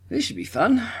This should be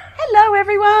fun. Hello,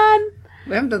 everyone.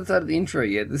 We haven't started the intro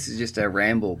yet. This is just our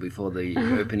ramble before the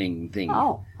opening thing.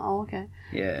 Oh, okay.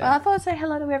 Yeah. Well, I thought I'd say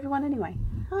hello to everyone anyway.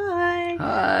 Hi.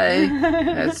 Hi.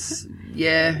 That's,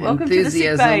 Welcome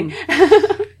enthusiasm. to the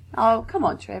sick bay. Oh, come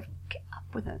on, Trev. Get up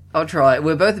with it. I'll try.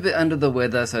 We're both a bit under the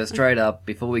weather, so straight up,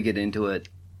 before we get into it,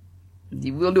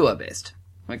 we'll do our best.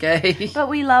 Okay? But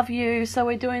we love you, so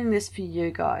we're doing this for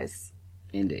you guys.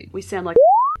 Indeed. We sound like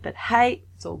but hey,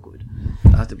 it's all good.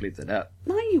 I have to bleep that out.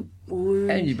 No, you won't.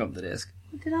 And you bumped the desk.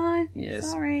 Did I? Yes.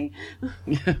 Sorry.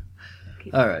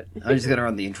 Alright, I'm just going to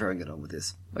run the intro and get on with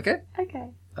this. Okay? Okay.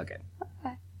 Okay.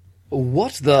 Okay.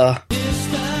 What the...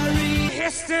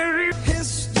 History.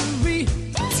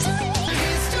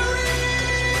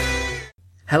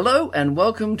 Hello and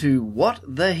welcome to What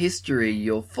the History,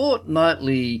 your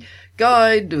fortnightly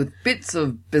guide with bits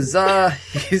of bizarre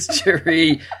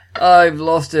history. I've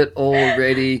lost it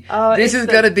already. Oh, this is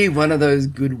going to be one of those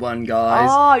good one, guys.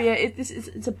 Oh, yeah,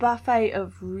 it's a buffet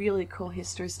of really cool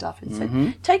history stuff. And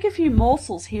so take a few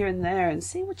morsels here and there and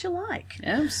see what you like.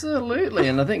 Absolutely,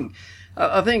 and I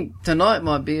think tonight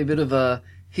might be a bit of a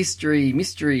history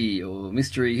mystery or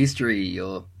mystery history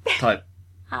or type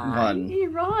one. You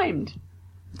rhymed.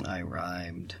 I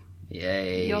rhymed.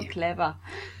 Yay. You're clever.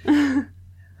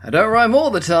 I don't rhyme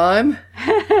all the time.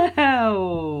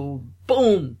 Oh,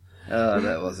 boom. Oh,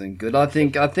 that wasn't good. I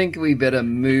think we better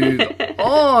move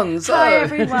on. So, Hi,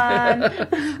 everyone.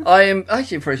 I am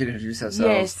actually probably should introduce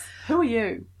ourselves. Yes. Who are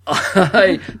you?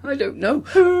 I don't know.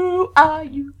 Who are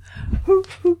you? Who?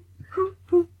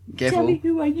 Careful. Tell me,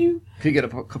 who are you? Could get a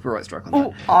copyright strike on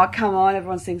that. Oh, come on.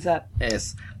 Everyone sings that.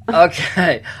 Yes.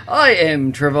 Okay. I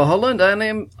am Trevor Holland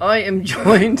and I am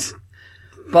joined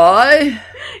by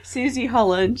Susie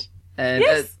Holland. and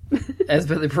Yes. as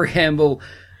per the preamble,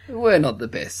 we're not the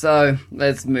best. So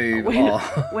let's move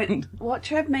on. What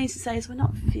Trev means to say is we're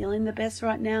not feeling the best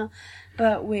right now,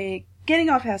 but we're getting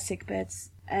off our sick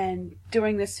beds and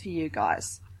doing this for you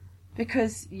guys.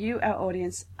 Because you, our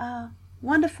audience, are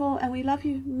wonderful and we love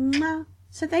you. Mwah.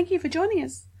 So thank you for joining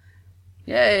us.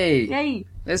 Yay. Yay.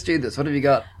 Let's do this. What have you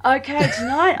got? Okay,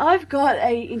 tonight I've got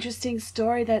a interesting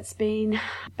story that's been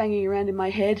banging around in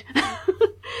my head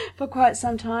for quite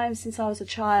some time since I was a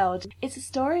child. It's a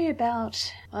story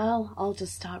about, well, I'll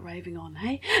just start raving on,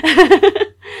 hey?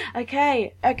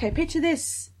 Okay, picture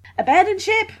this. Abandoned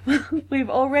ship! We've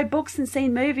all read books and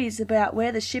seen movies about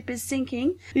where the ship is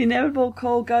sinking. The inevitable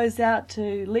call goes out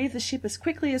to leave the ship as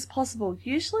quickly as possible,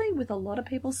 usually with a lot of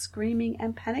people screaming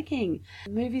and panicking.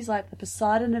 Movies like The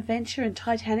Poseidon Adventure and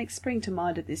Titanic spring to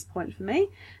mind at this point for me.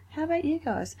 How about you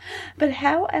guys? But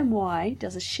how and why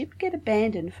does a ship get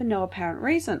abandoned for no apparent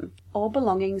reason? All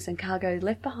belongings and cargo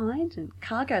left behind, and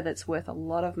cargo that's worth a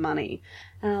lot of money.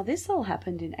 This all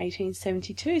happened in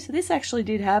 1872, so this actually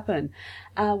did happen.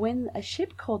 When a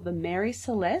ship called the Mary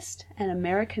Celeste, an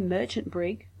American merchant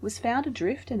brig, was found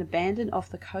adrift and abandoned off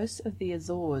the coast of the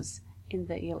Azores in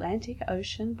the Atlantic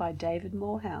Ocean by David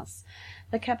Morehouse,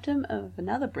 the captain of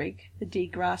another brig, the Di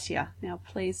Gracia. Now,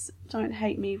 please don't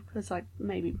hate me because I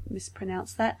maybe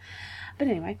mispronounced that. But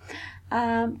anyway,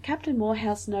 Captain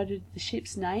Morehouse noted the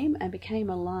ship's name and became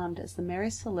alarmed as the Mary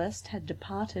Celeste had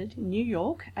departed New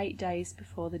York 8 days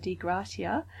before the Di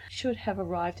Gracia should have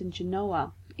arrived in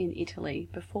Genoa in Italy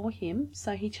before him,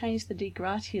 so he changed the Di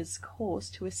Gracia's course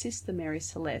to assist the Mary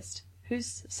Celeste,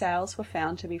 whose sails were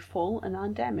found to be full and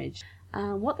undamaged.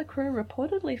 What the crew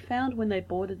reportedly found when they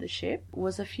boarded the ship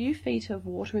was a few feet of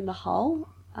water in the hull,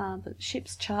 the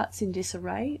ship's charts in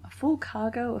disarray, a full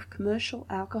cargo of commercial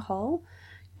alcohol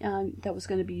that was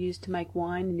going to be used to make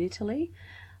wine in Italy,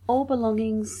 all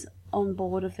belongings on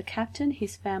board of the captain,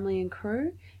 his family and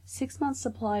crew, 6 months'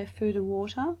 supply of food and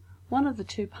water, one of the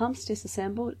 2 pumps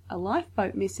disassembled, a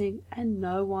lifeboat missing, and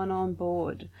no one on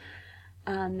board.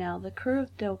 Now, the crew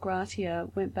of Del Gratia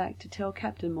went back to tell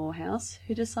Captain Morehouse,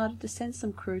 who decided to send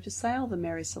some crew to sail the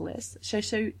Mary Celeste. So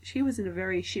she was in a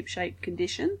very ship-shape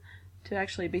condition to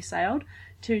actually be sailed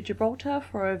to Gibraltar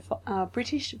for a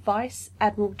British Vice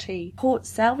Admiralty Port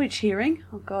Salvage hearing.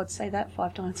 Oh God, say that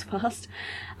 5 times fast.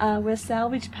 Where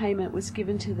salvage payment was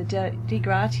given to the Di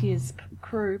Gratia's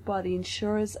crew by the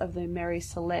insurers of the Mary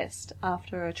Celeste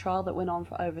after a trial that went on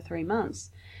for over 3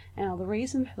 months. Now, the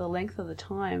reason for the length of the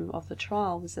time of the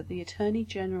trial was that the Attorney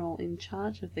General in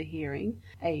charge of the hearing,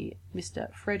 a Mr.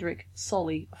 Frederick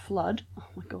Solly Flood, oh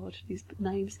my God, these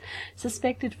names,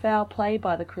 suspected foul play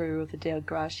by the crew of the Del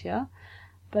Gracia,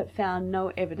 but found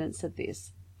no evidence of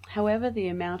this. However, the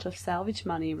amount of salvage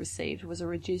money received was a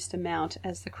reduced amount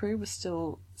as the crew was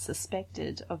still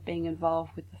suspected of being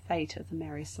involved with the fate of the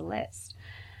Mary Celeste.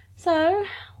 So,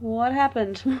 what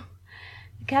happened?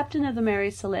 The captain of the Mary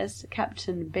Celeste,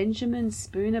 Captain Benjamin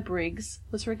Spooner Briggs,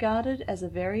 was regarded as a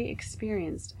very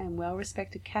experienced and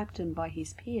well-respected captain by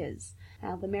his peers.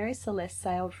 Now, the Mary Celeste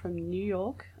sailed from New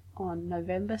York on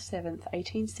November 7th,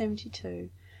 1872,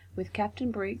 with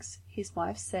Captain Briggs, his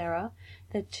wife Sarah,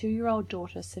 their 2-year-old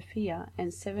daughter Sophia,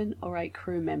 and 7 or 8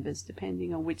 crew members,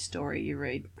 depending on which story you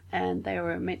read. And they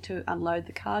were meant to unload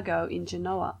the cargo in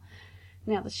Genoa.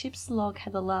 Now, the ship's log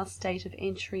had the last date of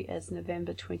entry as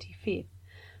November 25th,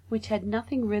 which had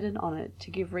nothing written on it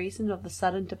to give reason of the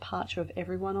sudden departure of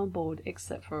everyone on board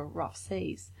except for rough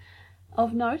seas.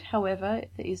 Of note, however,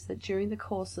 is that during the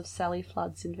course of Sally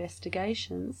Flood's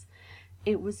investigations,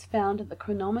 it was found that the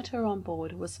chronometer on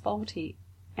board was faulty,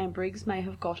 and Briggs may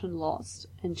have gotten lost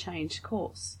and changed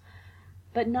course.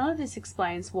 But none of this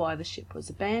explains why the ship was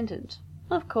abandoned.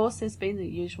 Of course, there's been the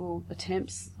usual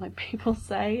attempts, like people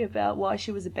say, about why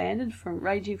she was abandoned,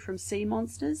 ranging from sea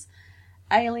monsters,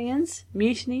 aliens,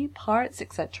 mutiny, pirates,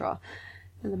 etc.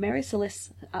 And the Mary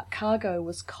Celeste's cargo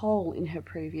was coal in her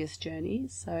previous journey,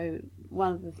 so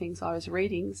one of the things I was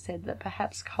reading said that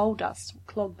perhaps coal dust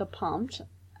clogged the pump,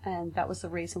 and that was the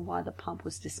reason why the pump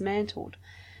was dismantled.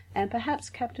 And perhaps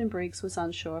Captain Briggs was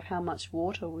unsure of how much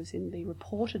water was in the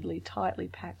reportedly tightly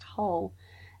packed hull,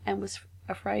 and was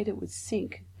afraid it would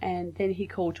sink, and then he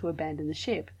called to abandon the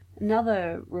ship.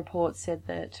 Another report said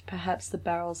that perhaps the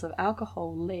barrels of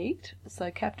alcohol leaked, so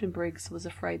Captain Briggs was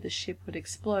afraid the ship would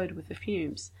explode with the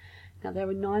fumes. Now, there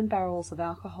were 9 barrels of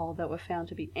alcohol that were found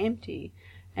to be empty,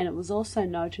 and it was also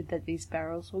noted that these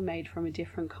barrels were made from a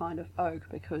different kind of oak,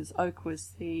 because oak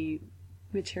was the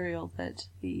material that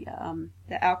the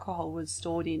alcohol was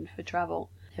stored in for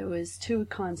travel. There was 2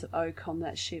 kinds of oak on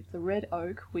that ship. The red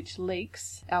oak, which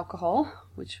leaks alcohol,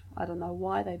 which I don't know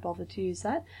why they bothered to use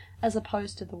that, as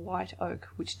opposed to the white oak,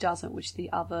 which doesn't, which the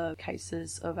other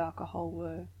cases of alcohol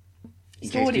were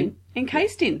stored in.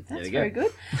 Encased in. That's very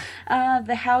good.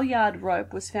 The halyard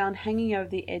rope was found hanging over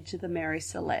the edge of the Mary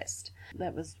Celeste.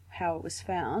 That was how it was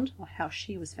found, or how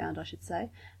she was found, I should say.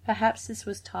 Perhaps this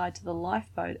was tied to the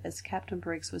lifeboat as Captain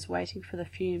Briggs was waiting for the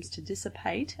fumes to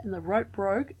dissipate, and the rope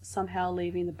broke, somehow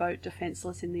leaving the boat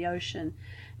defenceless in the ocean.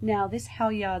 Now, this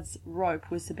halyard's rope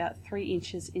was about 3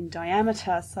 inches in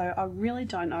diameter, so I really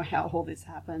don't know how all this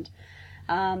happened.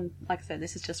 Like I said,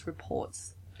 this is just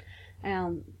reports.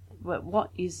 But what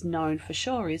is known for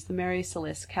sure is the Mary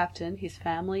Celeste captain, his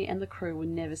family, and the crew were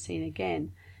never seen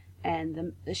again.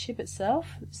 And the ship itself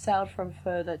sailed for a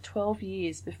further 12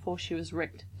 years before she was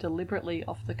wrecked deliberately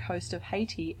off the coast of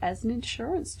Haiti as an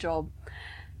insurance job.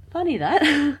 Funny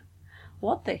that.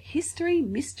 What the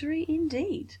mystery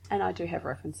indeed. And I do have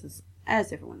references,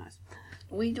 as everyone knows.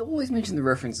 We always mention the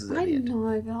references at the end. I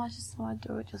know, but I just thought I'd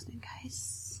do it just in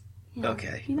case. You know,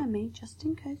 Okay. You know me, just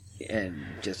in case. And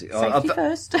just Safety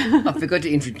first. I forgot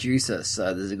to introduce us,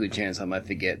 so there's a good chance I might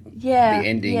forget the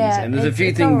endings. Yeah, And there's a few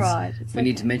it's things all right. we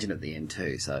need to mention at the end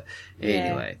too. So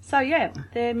anyway, So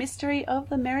the mystery of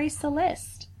the Mary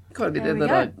Celeste. quite a bit There there we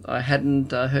that I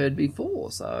hadn't heard before,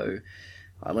 so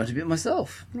I learnt a bit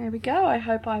myself. There we go. I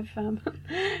hope I've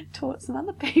taught some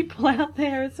other people out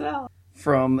there as well.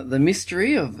 From the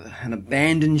mystery of an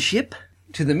abandoned ship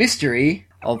to the mystery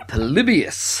of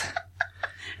Polybius.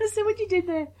 See what you did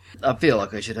there. I feel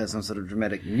like I should have some sort of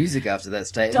dramatic music after that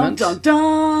statement. Dun dun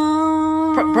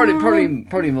dun.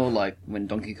 Probably more like when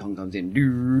Donkey Kong comes in.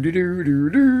 Do do do do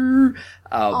do.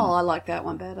 I like that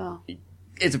one better.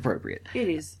 It's appropriate. It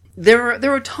is.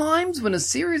 There are times when a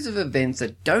series of events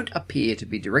that don't appear to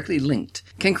be directly linked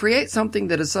can create something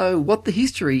that is so what the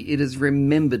history it is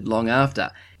remembered long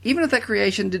after, even if that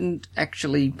creation didn't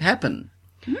actually happen.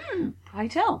 Pray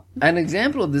tell. An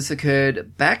example of this apparently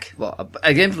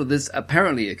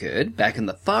occurred back in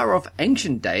the far-off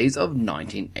ancient days of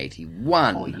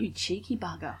 1981. Oh, you cheeky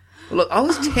bugger. Well, look, I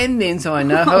was 10 then, so I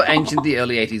know how ancient the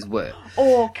early 80s were.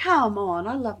 Oh, come on.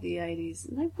 I love the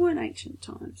 80s. They weren't ancient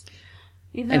times.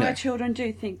 Even though Anyway. our children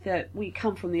do think that we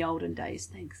come from the olden days.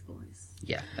 Thanks, boys.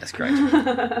 Yeah, that's great.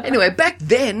 Anyway, back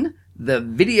then, the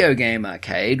video game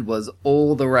arcade was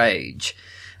all the rage.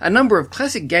 A number of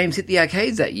classic games hit the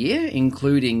arcades that year,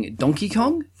 including Donkey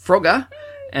Kong, Frogger,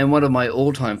 and one of my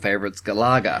all-time favourites,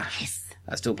 Galaga. Yes.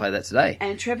 I still play that today.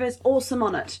 And Trevor's awesome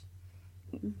on it.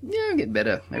 Yeah, I get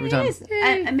better every time. Yes.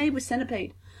 And me with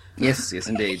Centipede. Yes,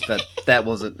 indeed. But that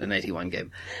wasn't an 81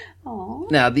 game. Aww.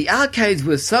 Now, the arcades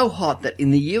were so hot that in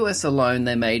the US alone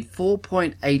they made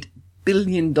 $4.8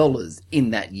 billion in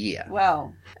that year.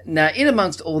 Wow. Now, in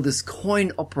amongst all this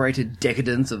coin-operated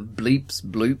decadence of bleeps,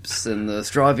 bloops, and the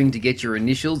striving to get your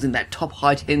initials in that top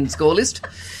high-end score list,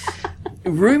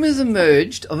 rumours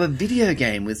emerged of a video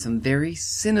game with some very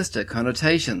sinister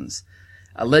connotations.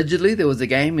 Allegedly, there was a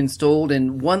game installed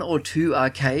in 1 or 2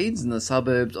 arcades in the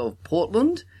suburbs of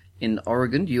Portland, in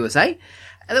Oregon, USA,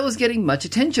 and that was getting much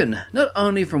attention, not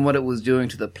only from what it was doing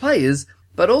to the players,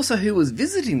 but also who was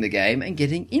visiting the game and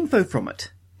getting info from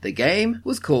it. The game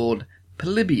was called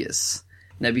Polybius.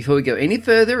 Now, before we go any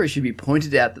further, it should be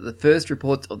pointed out that the first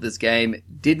reports of this game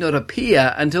did not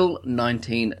appear until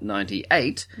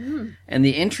 1998, and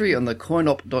the entry on the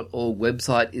coinop.org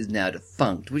website is now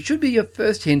defunct, which should be your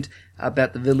first hint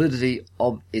about the validity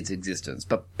of its existence.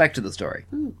 But back to the story.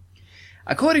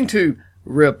 According to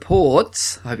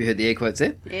reports, I hope you heard the air quotes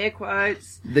there. Air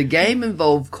quotes. The game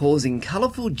involved causing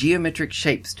colourful geometric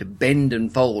shapes to bend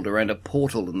and fold around a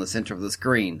portal in the centre of the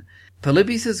screen.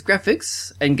 Polybius'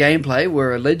 graphics and gameplay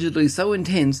were allegedly so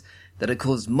intense that it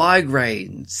caused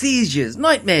migraines, seizures,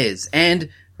 nightmares, and,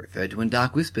 referred to in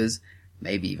dark whispers,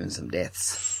 maybe even some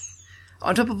deaths.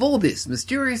 On top of all this,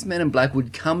 mysterious men in black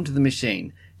would come to the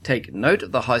machine, take note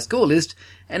of the high score list,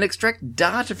 and extract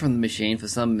data from the machine for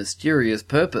some mysterious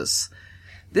purpose.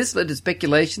 This led to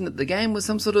speculation that the game was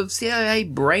some sort of CIA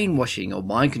brainwashing or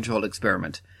mind control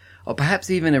experiment, or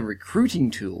perhaps even a recruiting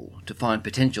tool to find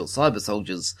potential cyber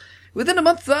soldiers. Within a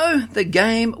month, though, the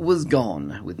game was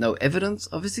gone, with no evidence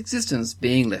of its existence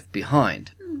being left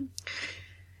behind.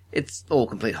 It's all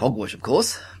complete hogwash, of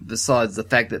course. Besides the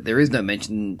fact that there is no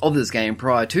mention of this game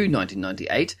prior to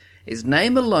 1998, its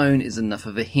name alone is enough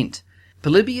of a hint.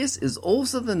 Polybius is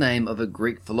also the name of a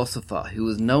Greek philosopher who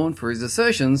was known for his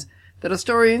assertions that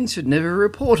historians should never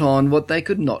report on what they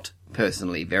could not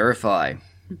personally verify.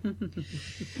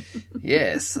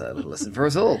 Yes, a little lesson for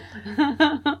us all.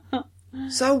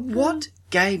 So what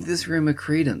gave this rumour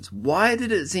credence? Why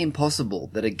did it seem possible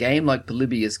that a game like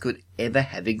Polybius could ever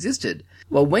have existed?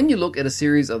 Well, when you look at a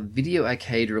series of video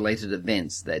arcade-related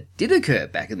events that did occur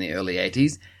back in the early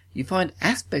 80s, you find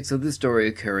aspects of the story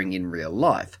occurring in real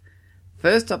life.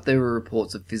 First up, there were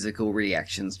reports of physical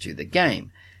reactions to the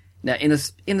game. Now, in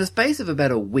the space of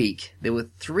about a week, there were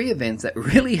 3 events that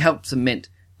really helped cement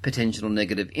potential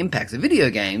negative impacts of video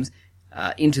games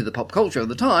into the pop culture of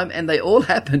the time, and they all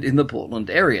happened in the Portland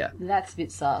area. That's a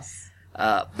bit sus.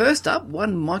 First up,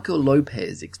 one Michael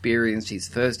Lopez experienced his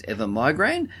first ever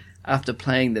migraine after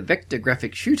playing the vector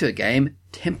graphic shooter game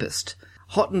Tempest.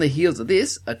 Hot on the heels of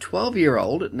this, a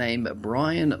 12-year-old named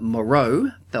Brian Moreau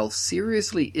fell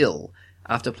seriously ill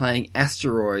after playing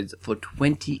Asteroids for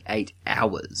 28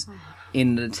 hours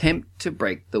in an attempt to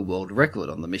break the world record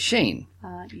on the machine.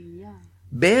 Yeah.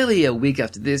 Barely a week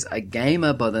after this, a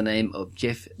gamer by the name of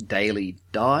Jeff Daly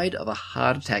died of a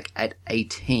heart attack at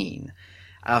 18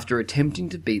 after attempting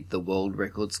to beat the world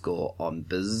record score on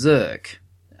Berserk.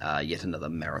 Yet another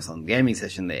marathon gaming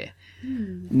session there.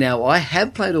 Now, I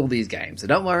have played all these games, so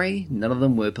don't worry, none of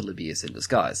them were Polybius in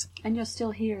disguise. And you're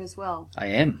still here as well. I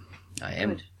am.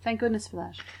 Good. Thank goodness for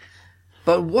that.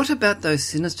 But what about those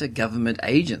sinister government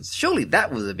agents? Surely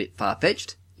that was a bit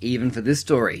far-fetched, even for this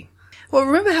story. Well,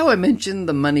 remember how I mentioned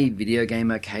the money video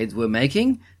game arcades were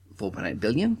making? 4.8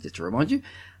 billion, just to remind you.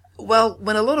 Well,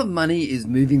 when a lot of money is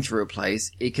moving through a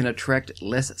place, it can attract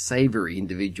less savoury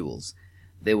individuals.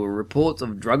 There were reports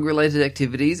of drug-related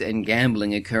activities and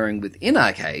gambling occurring within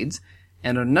arcades,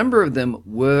 and a number of them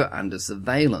were under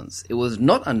surveillance. It was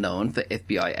not unknown for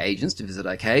FBI agents to visit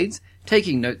arcades,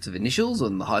 taking notes of initials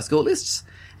on the high score lists,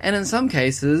 and in some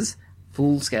cases,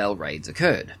 full-scale raids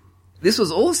occurred. This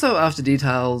was also after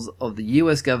details of the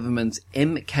US government's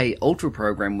MK Ultra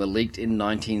program were leaked in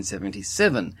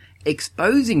 1977,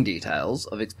 exposing details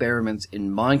of experiments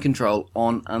in mind control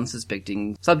on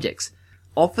unsuspecting subjects,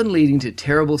 often leading to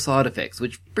terrible side effects,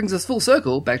 which brings us full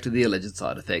circle back to the alleged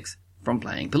side effects from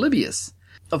playing Polybius.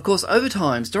 Of course, over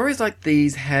time, stories like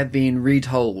these have been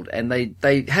retold, and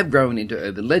they have grown into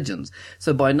urban legends.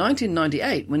 So by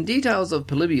 1998, when details of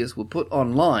Polybius were put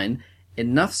online,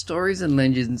 enough stories and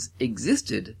legends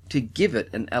existed to give it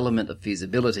an element of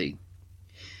feasibility.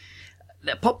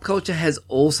 Now, pop culture has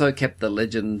also kept the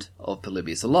legend of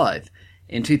Polybius alive.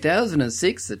 In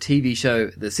 2006, the TV show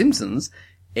The Simpsons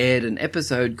aired an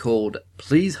episode called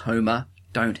Please Homer,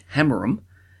 Don't Hammer 'Em,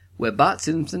 where Bart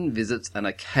Simpson visits an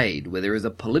arcade where there is a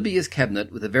Polybius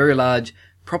cabinet with a very large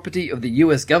property of the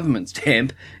US government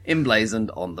stamp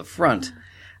emblazoned on the front.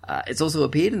 It's also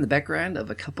appeared in the background of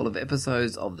a couple of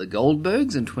episodes of The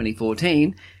Goldbergs in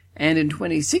 2014, and in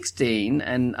 2016,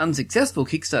 an unsuccessful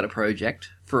Kickstarter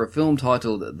project for a film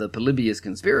titled The Polybius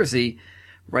Conspiracy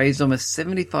raised almost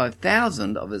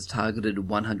 $75,000 of its targeted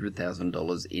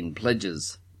 $100,000 in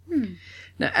pledges.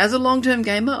 Now, as a long-term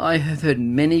gamer, I have heard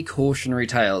many cautionary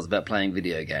tales about playing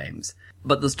video games,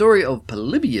 but the story of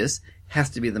Polybius has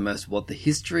to be the most what the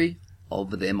history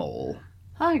of them all.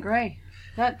 I agree.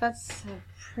 That's a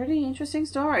pretty interesting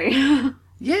story.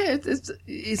 Yeah, it's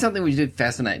something which did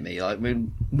fascinate me. Like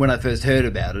when I first heard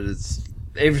about it, it's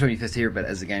every time you first hear about it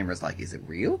as a gamer, it's like, is it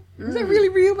real? Is it really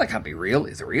real? That can't be real.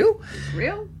 Is it real? It's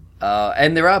real?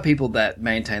 And there are people that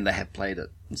maintain they have played it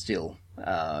still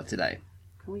today.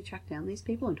 Can we track down these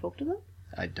people and talk to them?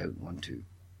 I don't want to.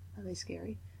 Are they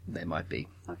scary? They might be.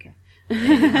 Okay.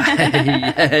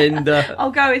 And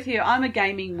I'll go with you. I'm a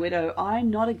gaming widow. I'm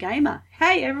not a gamer.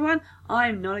 Hey, everyone.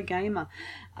 I'm not a gamer.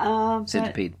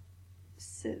 Centipede.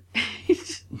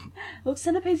 Look,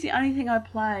 Centipede's the only thing I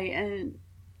play, and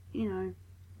you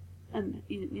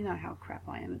know how crap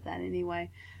I am at that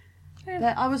anyway. Yeah.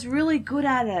 But I was really good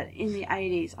at it in the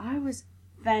 80s. I was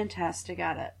fantastic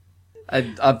at it.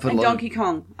 I've put and a lot Donkey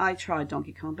Kong. I tried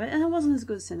Donkey Kong, but it wasn't as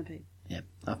good as Centipede. Yeah,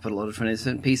 I've put a lot of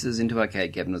 20-cent pieces into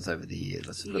arcade cabinets over the years.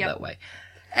 Let's put it that way.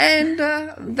 And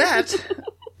on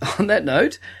that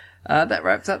note, that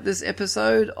wraps up this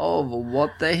episode of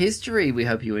What the History. We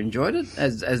hope you enjoyed it.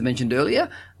 As mentioned earlier,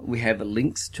 we have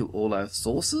links to all our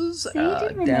sources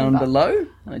down below.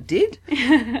 I did.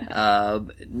 Now,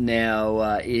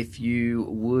 if you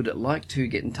would like to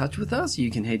get in touch with us,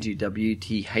 you can head to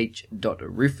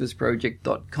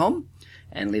wth.rufusproject.com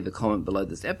and leave a comment below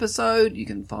this episode. You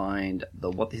can find the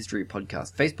What the History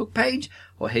podcast Facebook page,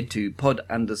 or head to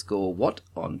pod_what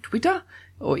on Twitter,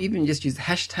 or even just use the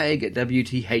hashtag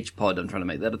WTHpod. I'm trying to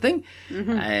make that a thing.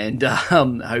 Mm-hmm. And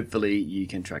hopefully you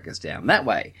can track us down that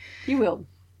way. You will.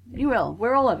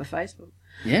 We're all over Facebook.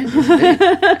 Yeah.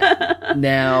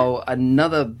 Now,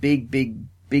 another big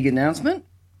announcement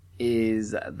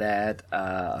is that,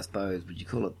 I suppose, would you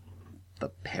call it the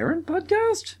parent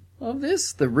podcast of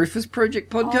this? The Rufus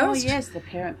Project podcast? Oh, yes, the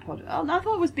parent podcast. Oh, I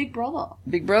thought it was Big Brother.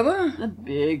 Big Brother? The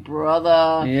Big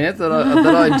Brother. Yeah, that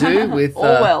I do with...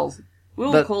 Orwell's.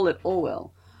 We'll call it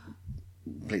Orwell.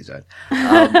 Please don't.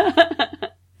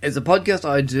 It's a podcast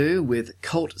I do with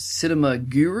cult cinema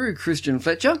guru Christian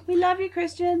Fletcher. We love you,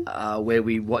 Christian. Where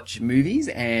we watch movies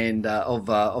and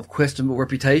of questionable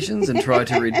reputations and try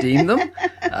to redeem them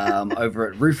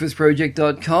over at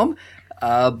rufusproject.com.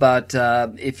 But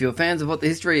if you're fans of What the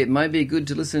History, it might be good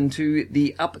to listen to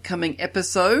the upcoming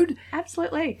episode.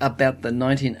 Absolutely. About the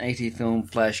 1980 film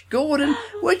Flash Gordon,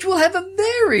 which will have a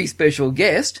very special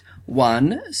guest,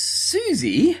 one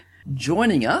Susie,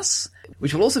 joining us,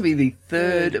 which will also be the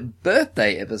third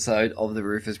birthday episode of the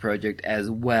Rufus Project as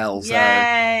well. So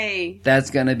yay!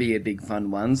 That's going to be a big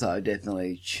fun one, so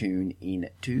definitely tune in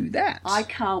to that. I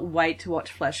can't wait to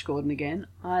watch Flash Gordon again.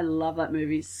 I love that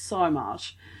movie so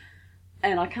much.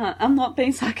 And I'm not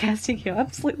being sarcastic here. I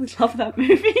absolutely love that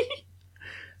movie.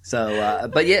 So,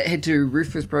 but yeah, head to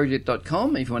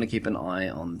rufusproject.com if you want to keep an eye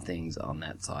on things on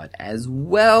that side as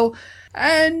well.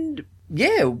 And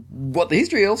yeah, What the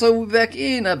History also will be back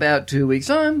in about 2 weeks'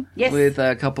 time. Yes. With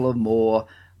a couple of more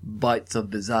bites of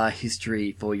bizarre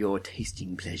history for your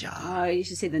tasting pleasure. Oh, you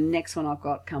should see the next one I've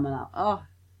got coming up. Oh,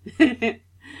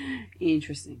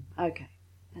 interesting. Okay.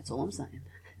 That's all I'm saying.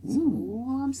 That's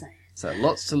all I'm saying. So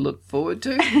lots to look forward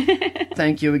to.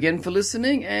 Thank you again for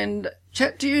listening, and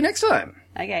chat to you next time.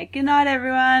 Okay, good night,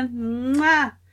 everyone. Mwah.